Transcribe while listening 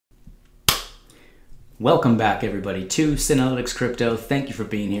Welcome back, everybody, to Synalytics Crypto. Thank you for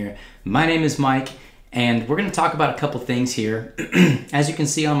being here. My name is Mike, and we're going to talk about a couple things here. As you can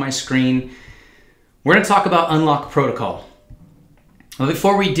see on my screen, we're going to talk about Unlock Protocol. Well,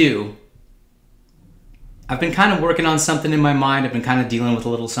 before we do, I've been kind of working on something in my mind. I've been kind of dealing with a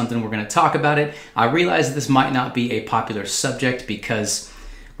little something. We're going to talk about it. I realize that this might not be a popular subject because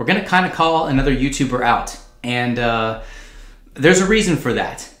we're going to kind of call another YouTuber out. And there's a reason for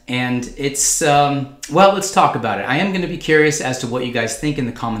that. And it's, well, let's talk about it. I am going to be curious as to what you guys think in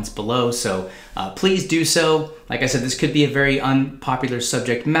the comments below, so please do so. Like I said, this could be a very unpopular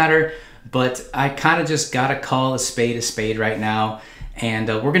subject matter, but I kind of just got to call a spade right now. And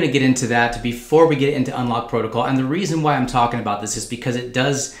we're going to get into that before we get into Unlock Protocol. And the reason why I'm talking about this is because it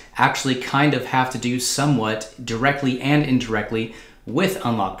does actually kind of have to do somewhat directly and indirectly with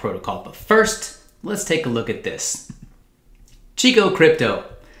Unlock Protocol. But first, let's take a look at this. Chico Crypto.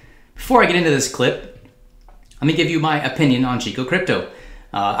 Before I get into this clip, let me give you my opinion on Chico Crypto.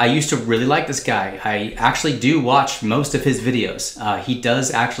 I used to really like this guy. I actually do watch most of his videos. He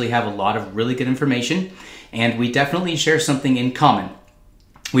does actually have a lot of really good information, and we definitely share something in common.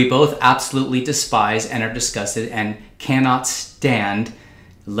 We both absolutely despise and are disgusted and cannot stand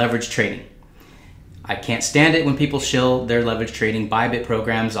leverage trading. I can't stand it when people shill their leverage trading, Bybit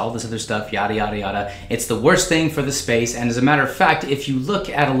programs, all this other stuff, yada, yada, yada. It's the worst thing for the space. And as a matter of fact, if you look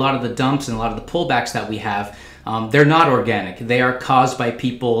at a lot of the dumps and a lot of the pullbacks that we have, they're not organic. They are caused by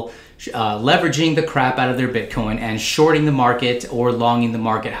people leveraging the crap out of their Bitcoin and shorting the market or longing the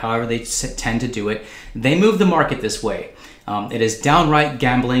market, however they tend to do it. They move the market this way. It is downright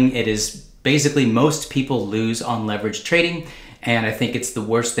gambling. It is basically most people lose on leverage trading. And I think it's the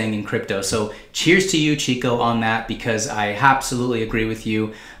worst thing in crypto. So cheers to you, Chico, on that, because I absolutely agree with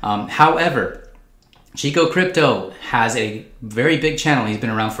you. However, Chico Crypto has a very big channel. He's been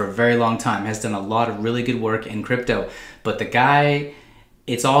around for a very long time, has done a lot of really good work in crypto. But the guy,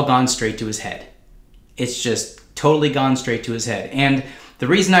 it's all gone straight to his head. It's just totally gone straight to his head. And the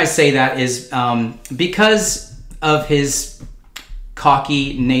reason I say that is because of his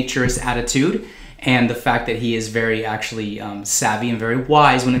cocky, naturous attitude, and the fact that he is very actually savvy and very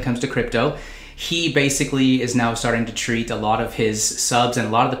wise when it comes to crypto. He basically is now starting to treat a lot of his subs and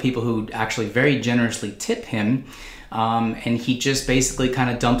a lot of the people who actually very generously tip him, and he just basically kind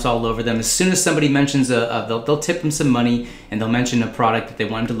of dumps all over them. As soon as somebody mentions they'll tip him some money, and they'll mention a product that they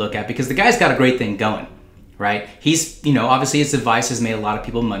want him to look at, because the guy's got a great thing going, right? He's, you know, obviously his advice has made a lot of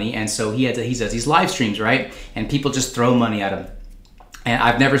people money, and so he does these live streams, right? And people just throw money at him. And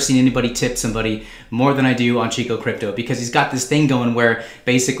I've never seen anybody tip somebody more than I do on Chico Crypto, because he's got this thing going where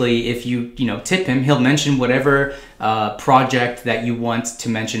basically if you tip him, he'll mention whatever project that you want to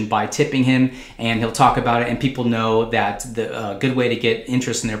mention by tipping him, and he'll talk about it, and people know that the good way to get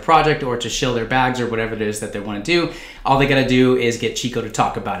interest in their project or to shill their bags or whatever it is that they want to do, all they got to do is get Chico to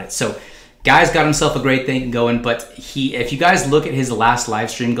talk about it. So guy's got himself a great thing going, but if you guys look at his last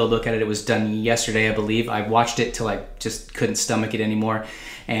live stream, go look at it. It was done yesterday, I believe. I watched it till I just couldn't stomach it anymore,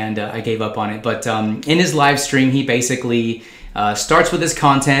 and I gave up on it. But in his live stream, he basically starts with his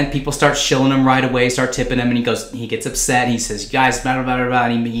content. People start shilling him right away, start tipping him, and he gets upset. He says, guys, blah, blah, blah, blah.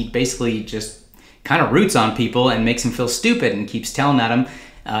 And he basically just kind of roots on people and makes them feel stupid and keeps telling at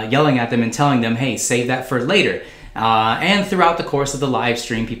them, yelling at them and telling them, hey, save that for later. And throughout the course of the live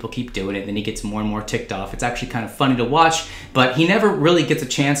stream, people keep doing it. Then he gets more and more ticked off. It's actually kind of funny to watch, but he never really gets a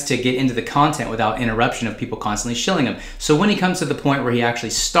chance to get into the content without interruption of people constantly shilling him. So when he comes to the point where he actually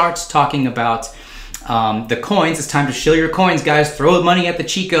starts talking about the coins, it's time to shill your coins, guys. Throw money at the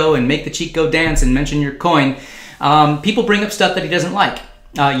Chico and make the Chico dance and mention your coin. People bring up stuff that he doesn't like.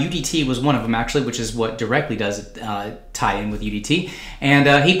 UDT was one of them, actually, which is what directly does tie in with UDT.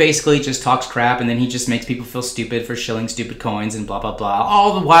 And he basically just talks crap, and then he just makes people feel stupid for shilling stupid coins and blah, blah, blah,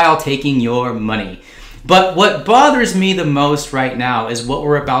 all the while taking your money. But what bothers me the most right now is what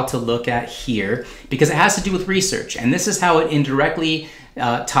we're about to look at here, because it has to do with research. And this is how it indirectly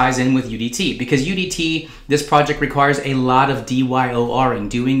ties in with UDT, because UDT, this project requires a lot of DYORing,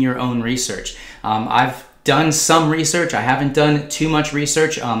 doing your own research. I've done some research. I haven't done too much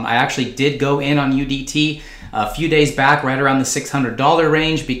research. I actually did go in on UDT a few days back, right around the $600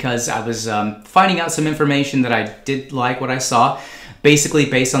 range, because I was finding out some information that I did like what I saw, basically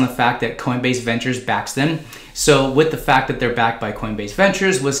based on the fact that Coinbase Ventures backs them. So with the fact that they're backed by Coinbase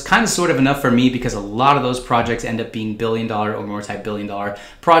Ventures was kind of sort of enough for me, because a lot of those projects end up being billion-dollar or multi-billion-dollar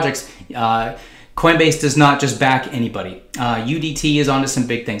projects. Coinbase does not just back anybody. UDT is onto some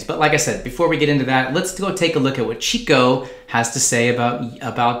big things. But like I said, before we get into that, let's go take a look at what Chico has to say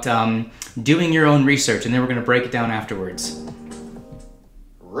about doing your own research, and then we're going to break it down afterwards.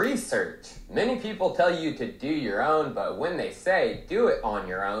 research. Many people tell you to do your own, but when they say do it on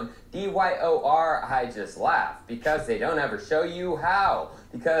your own, DYOR, I just laugh because they don't ever show you how.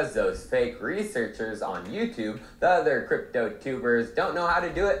 Because those fake researchers on YouTube, the other crypto tubers, don't know how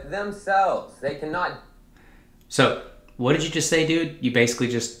to do it themselves. They cannot. So, what did you just say, dude? You basically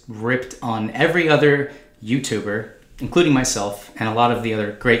just ripped on every other YouTuber, including myself and a lot of the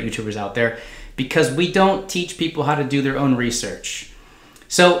other great YouTubers out there, because we don't teach people how to do their own research.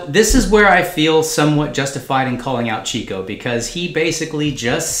 So this is where I feel somewhat justified in calling out Chico, because he basically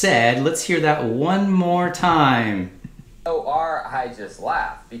just said, let's hear that one more time. Or I just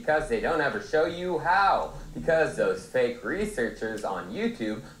laugh because they don't ever show you how. Because those fake researchers on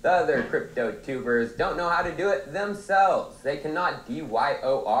YouTube, the other crypto tubers, don't know how to do it themselves. They cannot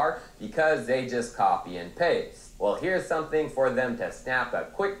DYOR because they just copy and paste. Well, here's something for them to snap a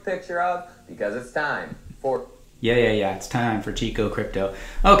quick picture of, because it's time for... Yeah, it's time for Chico Crypto.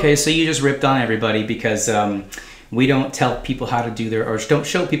 Okay, so you just ripped on everybody because we don't tell people how to do their, or don't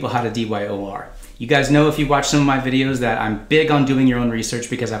show people how to DYOR. You guys know, if you watch some of my videos, that I'm big on doing your own research,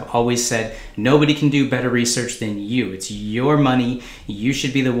 because I've always said nobody can do better research than you. It's your money. You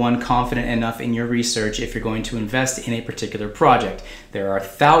should be the one confident enough in your research if you're going to invest in a particular project. There are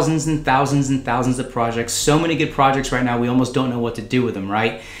thousands and thousands and thousands of projects, so many good projects right now, we almost don't know what to do with them,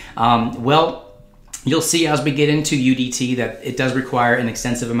 right? Well, you'll see as we get into UDT that it does require an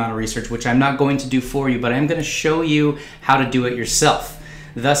extensive amount of research, which I'm not going to do for you, but I'm going to show you how to do it yourself,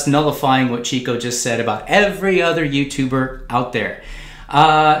 thus nullifying what Chico just said about every other YouTuber out there.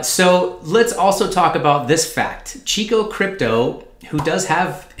 So let's also talk about this fact. Chico Crypto, who does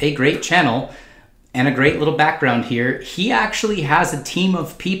have a great channel and a great little background here, he actually has a team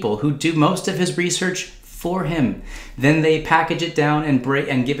of people who do most of his research for him. Then they package it down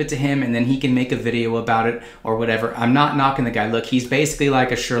and give it to him, and then he can make a video about it or whatever. I'm not knocking the guy. Look, he's basically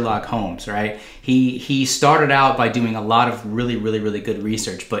like a Sherlock Holmes, right? He started out by doing a lot of really good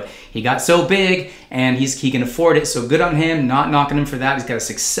research, but he got so big and he can afford it, so good on him. Not knocking him for that. He's got a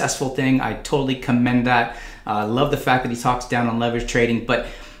successful thing. I totally commend that. I love the fact that he talks down on leverage trading, but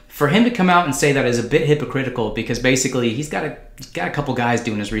for him to come out and say that is a bit hypocritical, because basically he's got a couple guys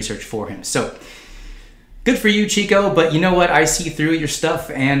doing his research for him. So good for you, Chico, but you know what? I see through your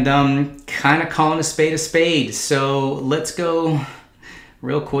stuff, and kind of calling a spade a spade. So let's go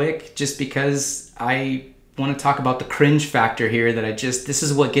real quick, just because I want to talk about the cringe factor here, that this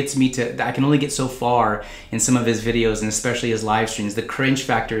is what gets me to, I can only get so far in some of his videos, and especially his live streams. The cringe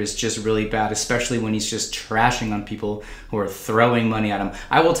factor is just really bad, especially when he's just trashing on people who are throwing money at him.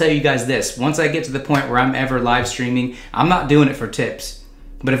 I will tell you guys this, once I get to the point where I'm ever live streaming, I'm not doing it for tips.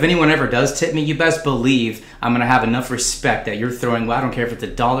 But if anyone ever does tip me, you best believe I'm gonna have enough respect that you're throwing, well, I don't care if it's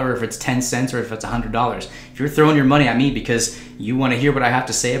 $1 or if it's 10 cents or if it's $100. If you're throwing your money at me because you wanna hear what I have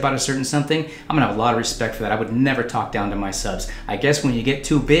to say about a certain something, I'm gonna have a lot of respect for that. I would never talk down to my subs. I guess when you get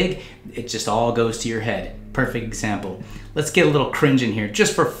too big, it just all goes to your head. Perfect example. Let's get a little cringe in here,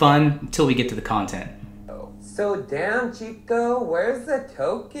 just for fun, until we get to the content. So damn, Chico, where's the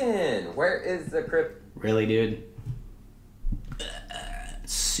token? Where is the crypto? Really, dude?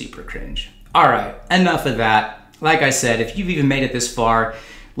 Super cringe. All right, enough of that. Like I said, if you've even made it this far,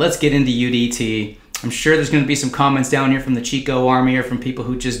 let's get into UDT. I'm sure there's going to be some comments down here from the Chico army or from people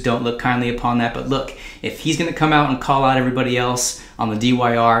who just don't look kindly upon that. But look, if he's going to come out and call out everybody else on the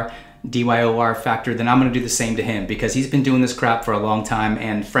DYOR factor, then I'm going to do the same to him, because he's been doing this crap for a long time,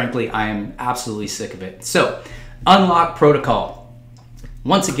 and frankly, I am absolutely sick of it. So, unlock protocol.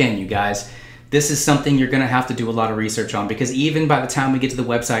 Once again, you guys, this is something you're going to have to do a lot of research on, because even by the time we get to the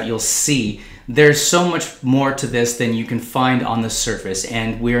website, you'll see there's so much more to this than you can find on the surface,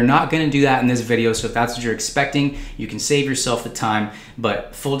 and we are not going to do that in this video. So if that's what you're expecting, you can save yourself the time,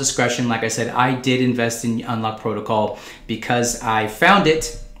 but full discretion. Like I said, I did invest in Unlock Protocol because I found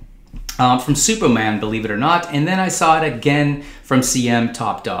it from Superman, believe it or not, and then I saw it again from CM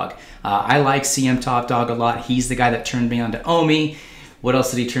Top Dog. I like CM Top Dog a lot. He's the guy that turned me on to OMI. What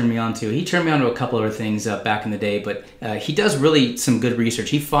else did he turn me on to? He turned me on to a couple other things back in the day, but he does really some good research.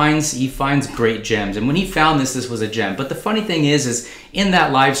 He finds great gems, and when he found this was a gem. But the funny thing is in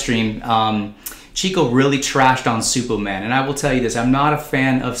that live stream, Chico really trashed on Superman, and I will tell you this, I'm not a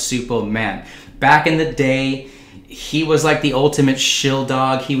fan of Superman. Back in the day, he was like the ultimate shill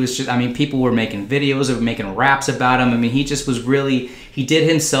dog. He was just, I mean, people were making videos, or making raps about him. I mean, he just was really, he did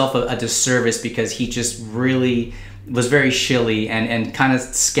himself a disservice, because he just really was very shilly and kind of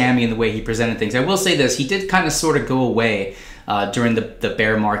scammy in the way he presented things. I will say this, he did kind of sort of go away during the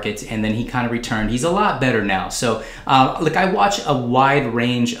bear market, and then he kind of returned. He's a lot better now. So look, I watch a wide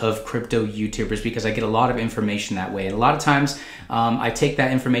range of crypto YouTubers because I get a lot of information that way. And a lot of times I take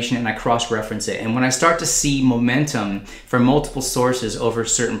that information and I cross-reference it. And when I start to see momentum from multiple sources over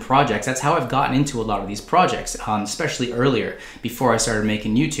certain projects, that's how I've gotten into a lot of these projects, especially earlier before I started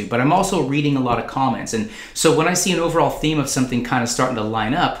making YouTube. But I'm also reading a lot of comments. And so when I see an overall theme of something kind of starting to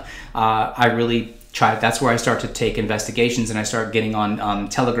line up, I really try. That's where I start to take investigations, and I start getting on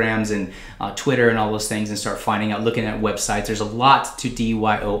Telegrams and Twitter and all those things, and start finding out, looking at websites. There's a lot to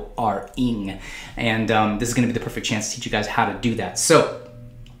DYOR-ing, and this is going to be the perfect chance to teach you guys how to do that. So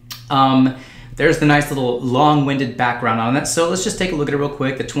there's the nice little long-winded background on that. So let's just take a look at it real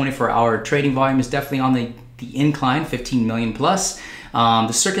quick. The 24-hour trading volume is definitely on the incline, 15 million plus.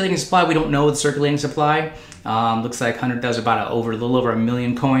 The circulating supply, we don't know the circulating supply. Looks like 100,000, about a little over 1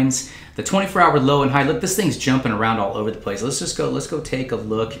 million coins. The 24-hour low and high, look, this thing's jumping around all over the place. Let's go take a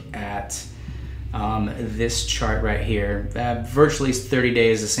look at this chart right here. Virtually 30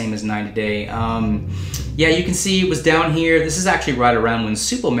 days, the same as 90 day. Yeah, you can see it was down here. This is actually right around when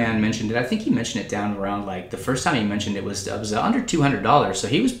Superman mentioned it. I think he mentioned it down around, like, the first time he mentioned it was under $200. So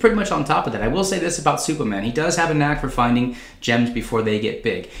he was pretty much on top of that. I will say this about Superman. He does have a knack for finding gems before they get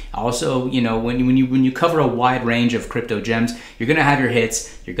big. Also, you know, when you cover a wide range of crypto gems, you're gonna have your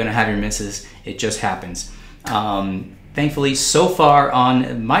hits, you're gonna have your misses. It just happens. Thankfully, so far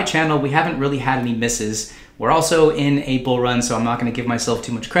on my channel, we haven't really had any misses. We're also in a bull run, so I'm not going to give myself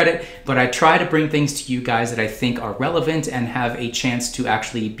too much credit, but I try to bring things to you guys that I think are relevant and have a chance to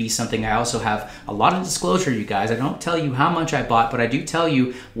actually be something. I also have a lot of disclosure, you guys. I don't tell you how much I bought, but I do tell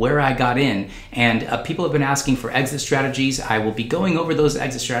you where I got in. And people have been asking for exit strategies. I will be going over those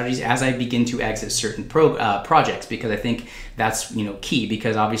exit strategies as I begin to exit certain projects, because I think that's, you know, key,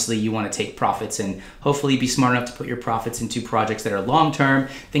 because obviously you want to take profits and hopefully be smart enough to put your profits into projects that are long-term,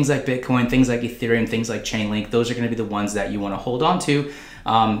 things like Bitcoin, things like Ethereum, things like Chainlink. Those are going to be the ones that you want to hold on to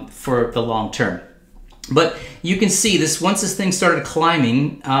for the long term. But you can see this, once this thing started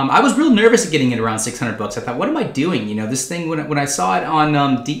climbing, I was real nervous at getting it around 600 bucks. I thought, what am I doing? You know, this thing, when I saw it on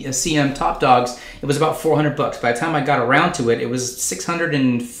CM Top Dogs, it was about 400 bucks. By the time I got around to it, it was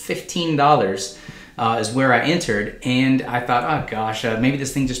 $615. Is where I entered, and I thought, oh gosh, maybe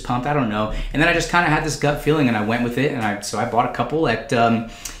this thing just pumped, I don't know. And then I just kind of had this gut feeling, and I went with it, and so I bought a couple at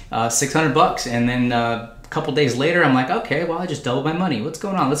 600 bucks, and then a couple days later, I'm like, okay, well, I just doubled my money. What's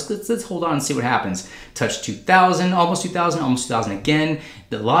going on? Let's hold on and see what happens. Touch 2,000, almost 2,000, almost 2,000 again.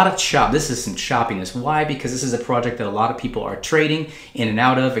 A lot of this is some choppiness. Why? Because this is a project that a lot of people are trading in and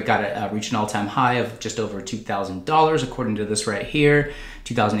out of. It got reached an all-time high of just over $2,000, according to this right here.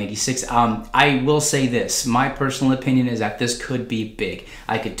 2086. I will say this, my personal opinion is that this could be big.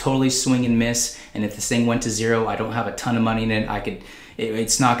 I could totally swing and miss, and if this thing went to zero, I don't have a ton of money in it,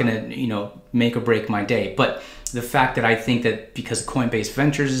 it's not gonna, you know, make or break my day. But the fact that I think that because Coinbase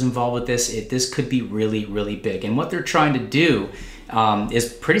Ventures is involved with this, this could be really, really big. And what they're trying to do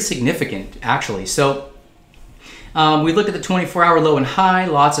is pretty significant, actually. So we look at the 24-hour low and high,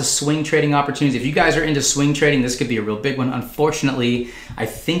 lots of swing trading opportunities. If you guys are into swing trading, this could be a real big one. Unfortunately, I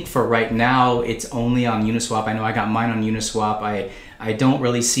think for right now, it's only on Uniswap. I know I got mine on Uniswap. I don't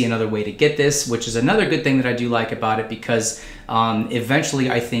really see another way to get this, which is another good thing that I do like about it, because eventually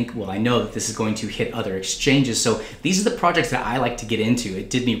I think, well, I know that this is going to hit other exchanges. So these are the projects that I like to get into. It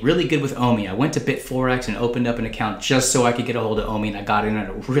did me really good with Omi. I went to Bit4X and opened up an account just so I could get a hold of Omi, and I got in at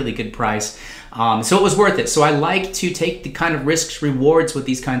a really good price. So it was worth it. So I like to take the kind of risks, rewards with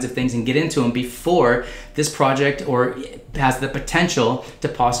these kinds of things and get into them before this project has the potential to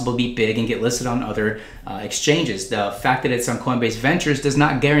possibly be big and get listed on other exchanges. The fact that it's on Coinbase Ventures does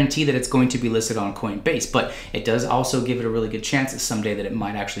not guarantee that it's going to be listed on Coinbase, but it does also give it a really good chance that someday that it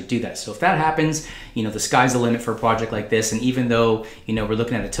might actually do that. So if that happens, you know, the sky's the limit for a project like this. And even though, you know, we're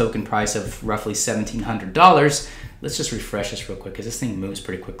looking at a token price of roughly $1,700, let's just refresh this real quick, because this thing moves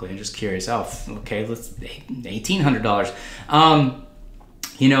pretty quickly. I'm just curious. Oh, okay, let's $1,800.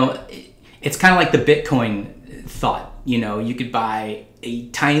 You know, it's kind of like the Bitcoin thought. You know, you could buy a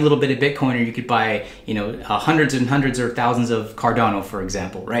tiny little bit of Bitcoin, or you could buy, you know, hundreds and hundreds or thousands of Cardano, for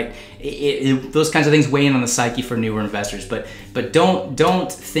example, right? Those kinds of things weigh in on the psyche for newer investors. But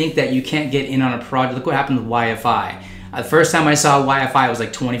don't think that you can't get in on a project. Look what happened with YFI. The first time I saw YFI, it was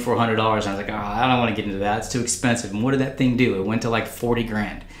like $2,400, and I was like, oh, I don't want to get into that. It's too expensive. And what did that thing do? It went to like 40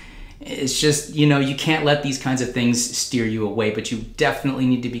 grand. It's just, you know, you can't let these kinds of things steer you away, but you definitely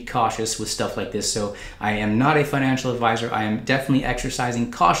need to be cautious with stuff like this. So I am not a financial advisor. I am definitely exercising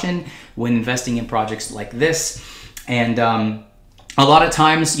caution when investing in projects like this. And a lot of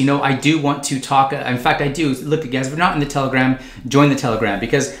times, you know, I do want to talk. In fact, I do. Look, guys, if you're not in the Telegram, join the Telegram,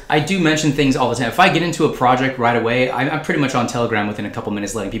 because I do mention things all the time. If I get into a project right away, I'm pretty much on Telegram within a couple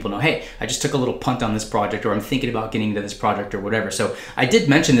minutes, letting people know, hey, I just took a little punt on this project, or I'm thinking about getting into this project or whatever. So I did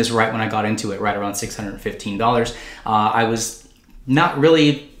mention this right when I got into it, right around $615. I was not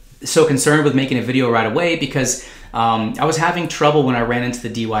really so concerned with making a video right away, because I was having trouble when I ran into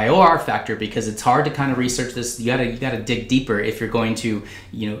the DYOR factor, because it's hard to kind of research this. You gotta dig deeper if you're going to,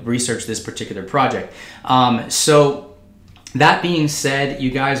 you know, research this particular project. So that being said, you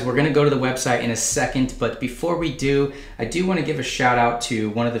guys, we're gonna go to the website in a second, but before we do, I do want to give a shout out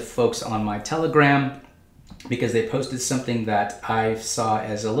to one of the folks on my Telegram, because they posted something that I saw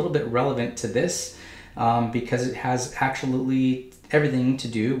as a little bit relevant to this, because it has absolutely everything to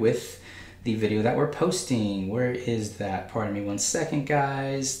do with the video that we're posting. Where is that? Pardon me one second,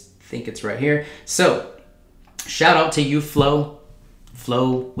 guys. I think it's right here. So shout out to you, Flo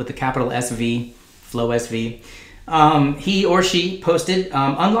with the capital SV, Flow SV. He or she posted,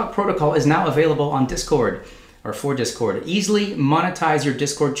 Unlock Protocol is now available on Discord, or for Discord. Easily monetize your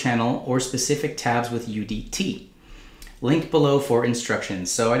Discord channel or specific tabs with UDT. Link below for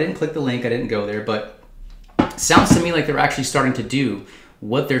instructions. So I didn't click the link, I didn't go there, but sounds to me like they're actually starting to do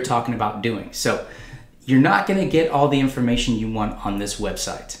what they're talking about doing. So you're not gonna get all the information you want on this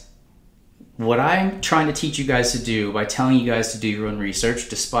website. What I'm trying to teach you guys to do by telling you guys to do your own research,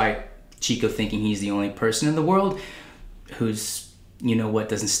 despite Chico thinking he's the only person in the world who's, you know what,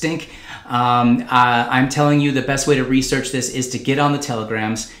 doesn't stink. I'm telling you the best way to research this is to get on the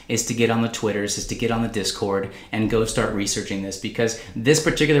Telegrams, is to get on the Twitters, is to get on the Discord and go start researching this, because this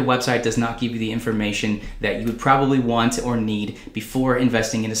particular website does not give you the information that you would probably want or need before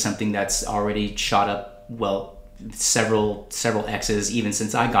investing into something that's already shot up, well, several X's even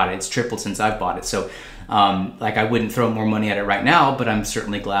since I got it. It's tripled since I've bought it. So like, I wouldn't throw more money at it right now, but I'm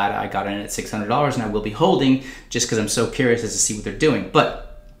certainly glad I got in at $600, and I will be holding just because I'm so curious as to see what they're doing. But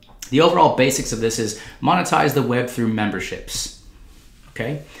the overall basics of this is monetize the web through memberships.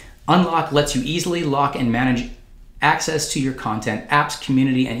 Okay, Unlock lets you easily lock and manage access to your content, apps,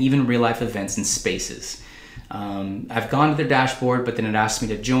 community, and even real life events and spaces. I've gone to their dashboard, but then it asks me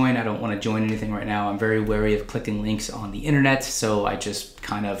to join. I don't want to join anything right now. I'm very wary of clicking links on the internet, so I just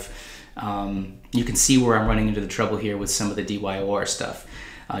kind of, you can see where I'm running into the trouble here with some of the DYOR stuff.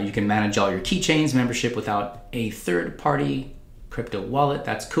 You can manage all your keychains membership without a third-party crypto wallet.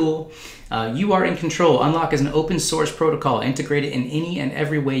 That's cool. You are in control. Unlock is an open source protocol integrated in any and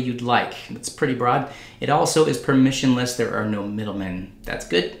every way you'd like. That's pretty broad. It also is permissionless. There are no middlemen. That's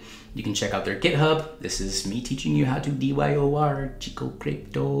good. You can check out their GitHub. This is me teaching you how to DYOR, Chico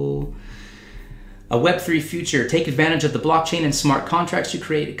Crypto. A Web3 future. Take advantage of the blockchain and smart contracts to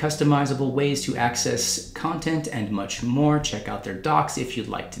create customizable ways to access content and much more. Check out their docs if you'd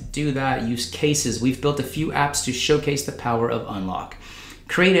like to do that. Use cases. We've built a few apps to showcase the power of Unlock.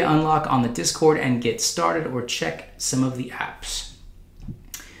 Create an Unlock on the Discord and get started, or check some of the apps.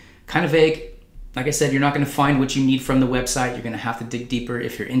 Kind of vague. Like I said, you're not going to find what you need from the website. You're going to have to dig deeper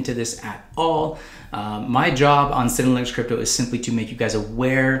if you're into this at all. My job on Linux Crypto is simply to make you guys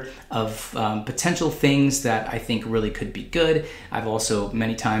aware of potential things that I think really could be good. I've also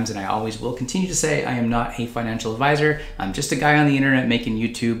many times, and I always will continue to say, I am not a financial advisor. I'm just a guy on the internet making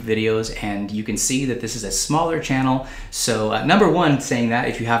YouTube videos, and you can see that this is a smaller channel. So number one, saying that,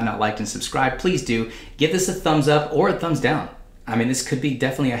 if you have not liked and subscribed, please do. Give this a thumbs up or a thumbs down. I mean, this could be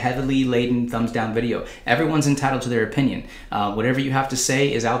definitely a heavily laden thumbs down video. Everyone's entitled to their opinion. Whatever you have to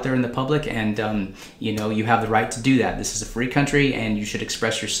say is out there in the public, and you know, you have the right to do that. This is a free country and you should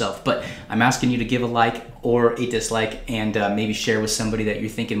express yourself. But I'm asking you to give a like or a dislike, and maybe share with somebody that you're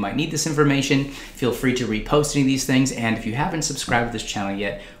thinking might need this information. Feel free to repost any of these things. And if you haven't subscribed to this channel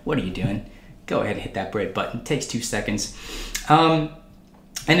yet, what are you doing? Go ahead and hit that red button. It takes 2 seconds.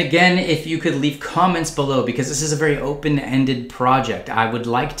 And again, if you could leave comments below, because this is a very open-ended project. I would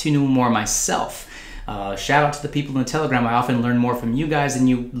like to know more myself. Shout out to the people in the Telegram. I often learn more from you guys than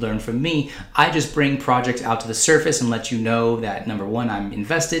you learn from me. I just bring projects out to the surface and let you know that, number one, I'm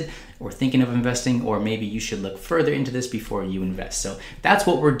invested or thinking of investing, or maybe you should look further into this before you invest. So that's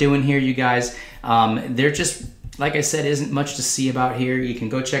what we're doing here, you guys. They're just, like I said, isn't much to see about here. You can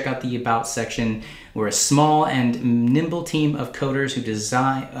go check out the About section. We're a small and nimble team of coders who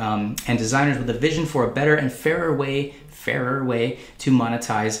design and designers with a vision for a better and fairer way to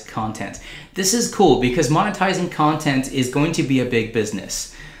monetize content. This is cool because monetizing content is going to be a big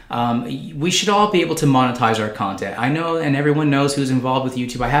business. we should all be able to monetize our content. I know, and everyone knows who's involved with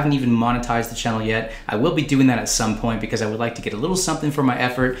YouTube, I haven't even monetized the channel yet. I will be doing that at some point because I would like to get a little something for my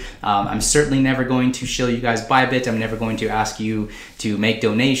effort. I'm certainly never going to shill you guys Bybit. I'm never going to ask you to make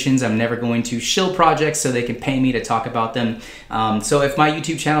donations. I'm never going to shill projects so they can pay me to talk about them. So if my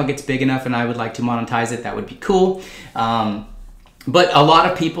YouTube channel gets big enough and I would like to monetize it, that would be cool. But a lot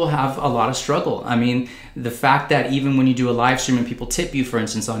of people have a lot of struggle. I mean, the fact that even when you do a live stream and people tip you, for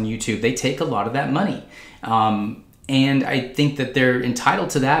instance, on YouTube, they take a lot of that money. And I think that they're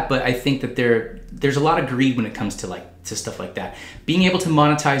entitled to that, but I think that there's a lot of greed when it comes to stuff like that. Being able to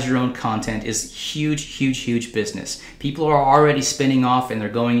monetize your own content is huge business. People are already spinning off and they're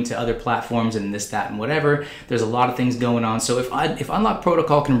going into other platforms and this, that, and whatever. There's a lot of things going on. So if Unlock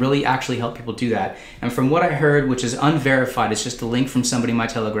Protocol can really actually help people do that, and from what I heard, which is unverified, it's just a link from somebody in my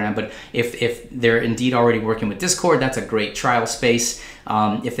Telegram, but if they're indeed already working with Discord, that's a great trial space.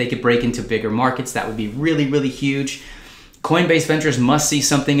 If they could break into bigger markets, that would be really huge. Coinbase Ventures must see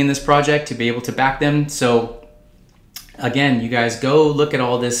something in this project to be able to back them. So again, you guys go look at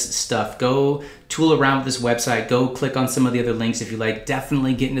all this stuff. Go tool around with this website. Go click on some of the other links if you like.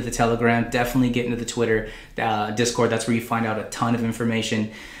 Definitely get into the Telegram. Definitely get into the Twitter, Discord. That's where you find out a ton of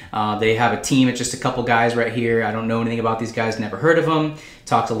information. They have a team. It's just a couple guys right here. I don't know anything about these guys. Never heard of them.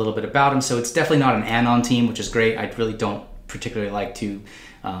 Talked a little bit about them. So it's definitely not an anon team, which is great. I really don't particularly like to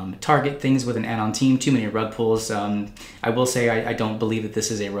target things with an anon team. Too many rug pulls. I will say I don't believe that this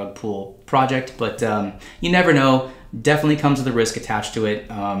is a rug pull project, but you never know. Definitely comes with a risk attached to it.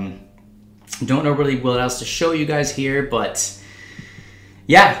 Don't know really what else to show you guys here, but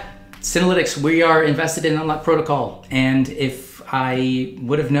yeah, Synalytics, we are invested in Unlock Protocol, and if I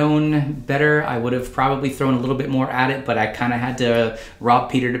would have known better, I would have probably thrown a little bit more at it, but I kind of had to rob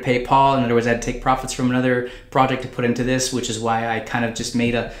Peter to pay Paul. In other words, I had to take profits from another project to put into this, which is why I kind of just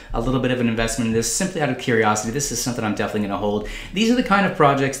made a little bit of an investment in this simply out of curiosity. This is something I'm definitely going to hold. These are the kind of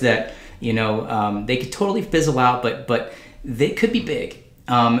projects that, you know, they could totally fizzle out, but they could be big.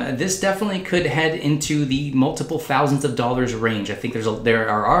 This definitely could head into the multiple thousands of dollars range. I think there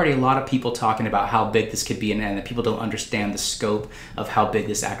are already a lot of people talking about how big this could be, and that people don't understand the scope of how big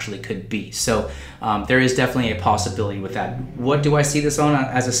this actually could be. So there is definitely a possibility with that. What do I see this on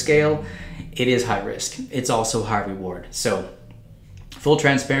as a scale? It is high risk. It's also high reward. So full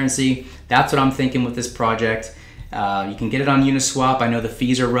transparency, that's what I'm thinking with this project. You can get it on Uniswap. I know the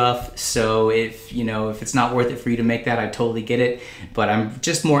fees are rough, so if it's not worth it for you to make that, I totally get it. But I'm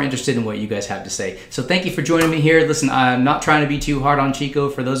just more interested in what you guys have to say. So thank you for joining me here. Listen, I'm not trying to be too hard on Chico.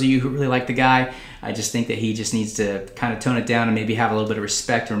 For those of you who really like the guy, I just think that he just needs to kind of tone it down and maybe have a little bit of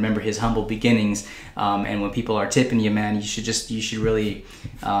respect and remember his humble beginnings. And when people are tipping you, man, you should really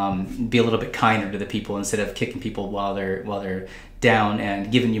be a little bit kinder to the people instead of kicking people while they're down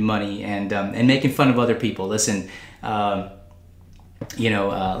and giving you money and making fun of other people. Listen, like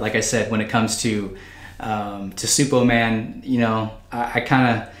I said, when it comes to Supo, man, I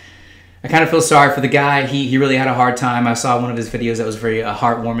kind of feel sorry for the guy. He really had a hard time. I saw one of his videos that was very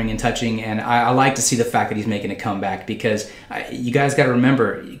heartwarming and touching, and I like to see the fact that he's making a comeback because you guys got to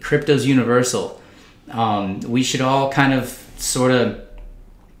remember, crypto's universal. We should all kind of sort of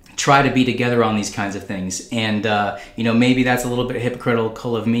try to be together on these kinds of things, and maybe that's a little bit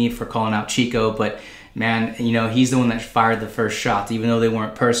hypocritical of me for calling out Chico, but man, he's the one that fired the first shots, even though they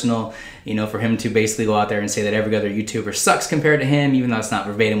weren't personal. For him to basically go out there and say that every other YouTuber sucks compared to him, even though it's not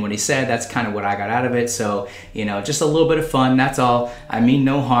verbatim what he said, that's kind of what I got out of it. So, just a little bit of fun, that's all. I mean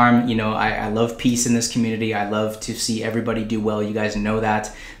no harm. I love peace in this community. I love to see everybody do well. You guys know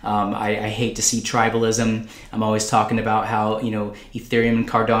that. I hate to see tribalism. I'm always talking about how, Ethereum and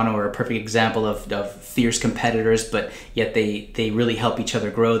Cardano are a perfect example of fierce competitors, but yet they really help each other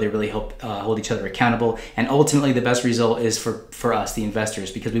grow. They really help hold each other accountable. And ultimately, the best result is for us, the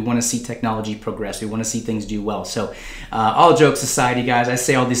investors, because we want to see technology progress. We want to see things do well. So all jokes aside, you guys, I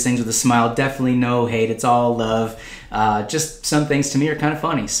say all these things with a smile. Definitely no hate. It's all love. Just some things to me are kind of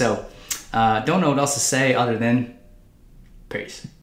funny. So don't know what else to say other than peace.